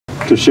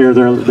to share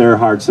their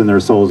hearts and their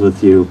souls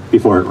with you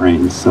before it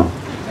rains. So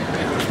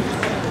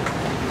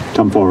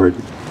come forward.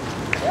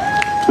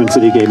 Twin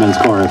City Gay Men's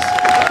Chorus.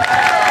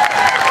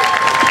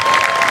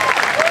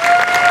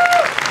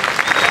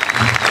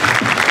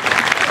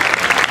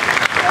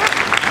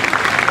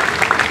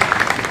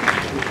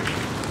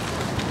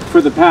 For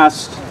the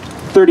past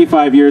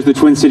 35 years, the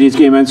Twin Cities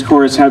Gay Men's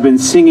Chorus have been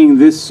singing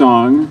this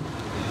song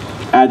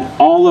at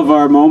all of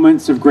our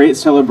moments of great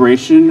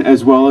celebration,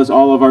 as well as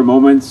all of our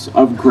moments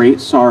of great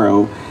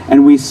sorrow.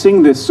 And we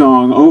sing this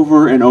song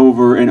over and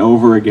over and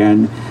over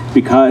again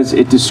because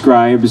it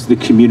describes the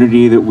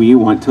community that we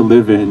want to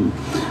live in.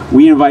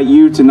 We invite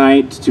you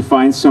tonight to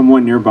find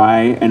someone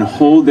nearby and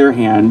hold their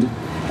hand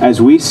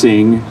as we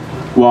sing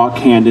Walk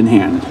Hand in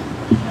Hand.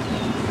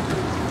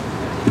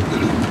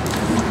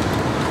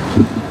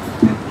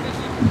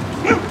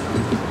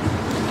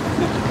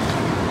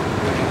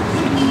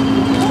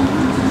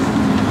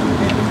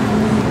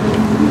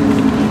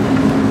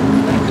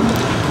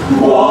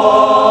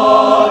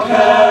 Walk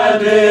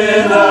hand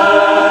in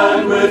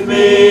hand with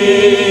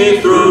me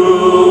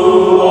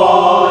through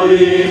all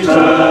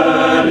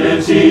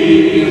eternity.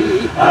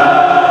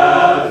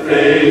 Have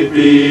faith,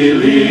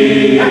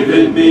 believe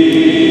in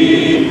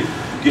me.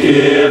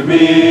 Give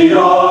me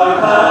your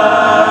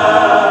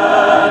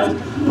hand.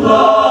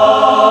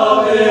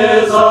 Love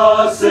is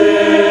a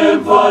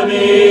symphony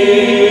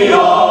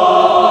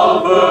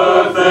of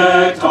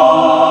perfect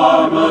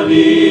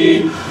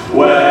harmony.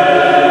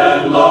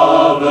 When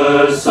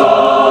lovers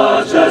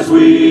such as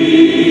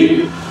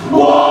we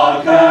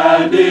walk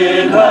hand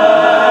in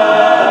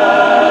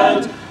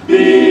hand,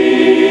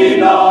 be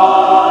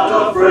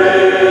not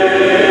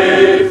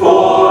afraid,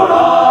 for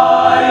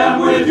I am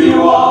with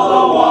you all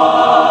the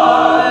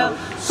while.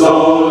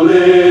 So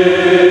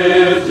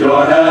lift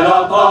your head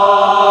up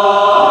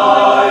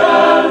high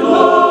and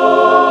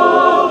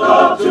look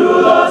up to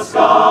the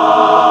sky.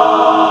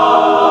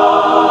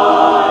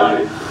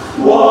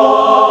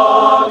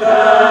 Walk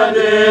hand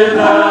in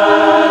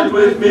hand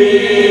with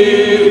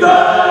me,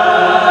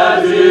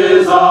 that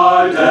is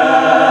our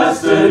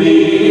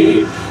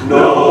destiny.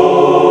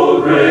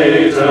 No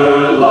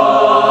greater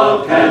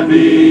love can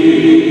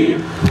be.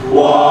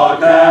 Walk